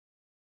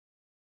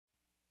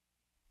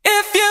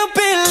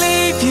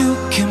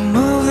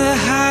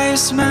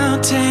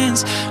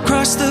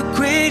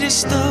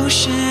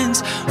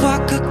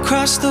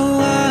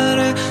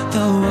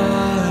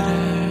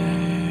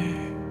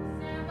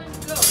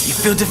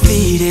feel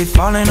defeated,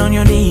 falling on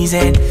your knees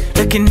and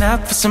looking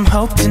up for some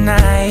hope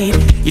tonight.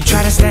 You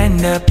try to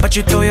stand up, but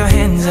you throw your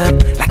hands up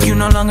like you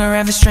no longer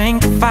have the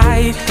strength to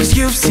fight. Cause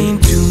you've seen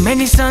too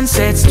many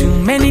sunsets, too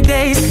many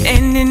days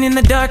ending in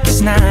the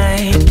darkest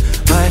night.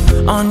 But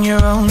on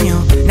your own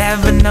you'll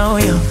never know,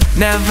 you'll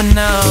never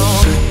know.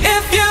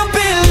 If you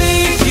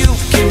believe you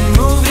can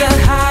move the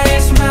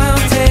highest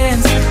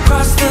mountains,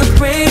 cross the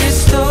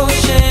greatest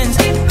oceans,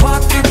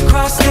 walk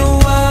across the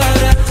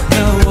water,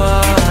 the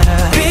water.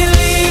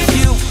 Believe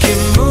you can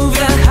move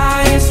the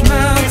highest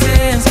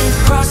mountains,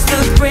 cross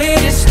the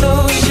greatest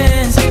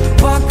oceans,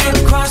 walk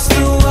across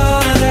the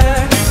water.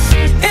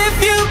 If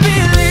you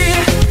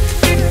believe.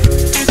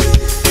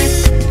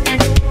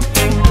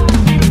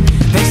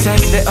 They say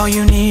that all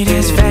you need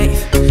is faith,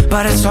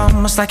 but it's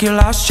almost like you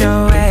lost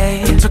your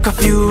way. Took a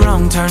few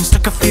wrong turns,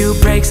 took a few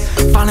breaks,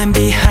 falling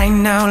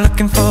behind now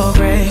looking for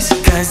grace.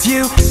 Cause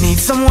you need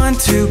someone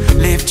to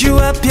lift you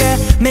up, yeah,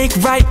 make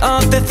right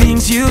all the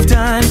things you've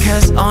done.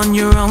 Cause on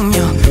your own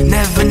you'll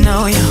never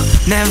know, you'll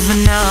never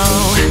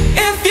know.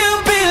 If you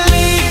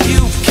believe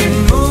you can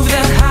move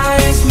the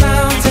highest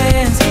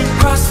mountains,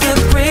 cross the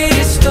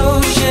greatest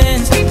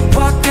oceans,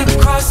 walk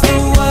across the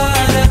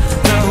water,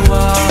 the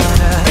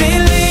water.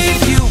 Believe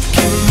you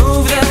can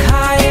move the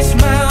highest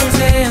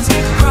mountains,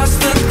 cross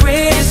the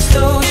greatest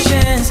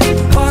oceans,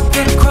 walk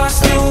across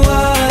the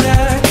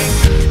water.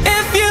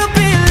 If you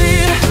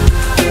believe,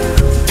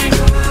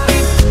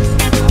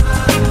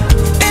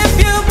 if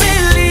you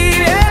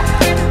believe, yeah.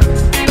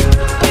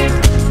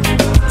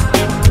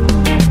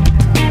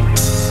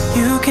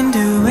 You can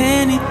do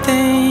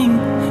anything,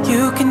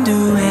 you can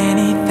do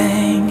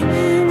anything,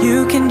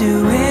 you can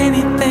do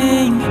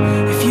anything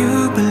if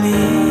you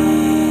believe.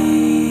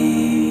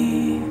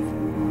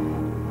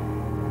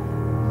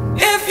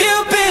 If you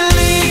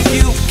believe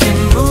you can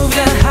move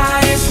the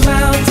highest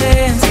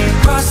mountains,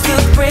 cross the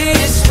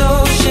greatest oceans,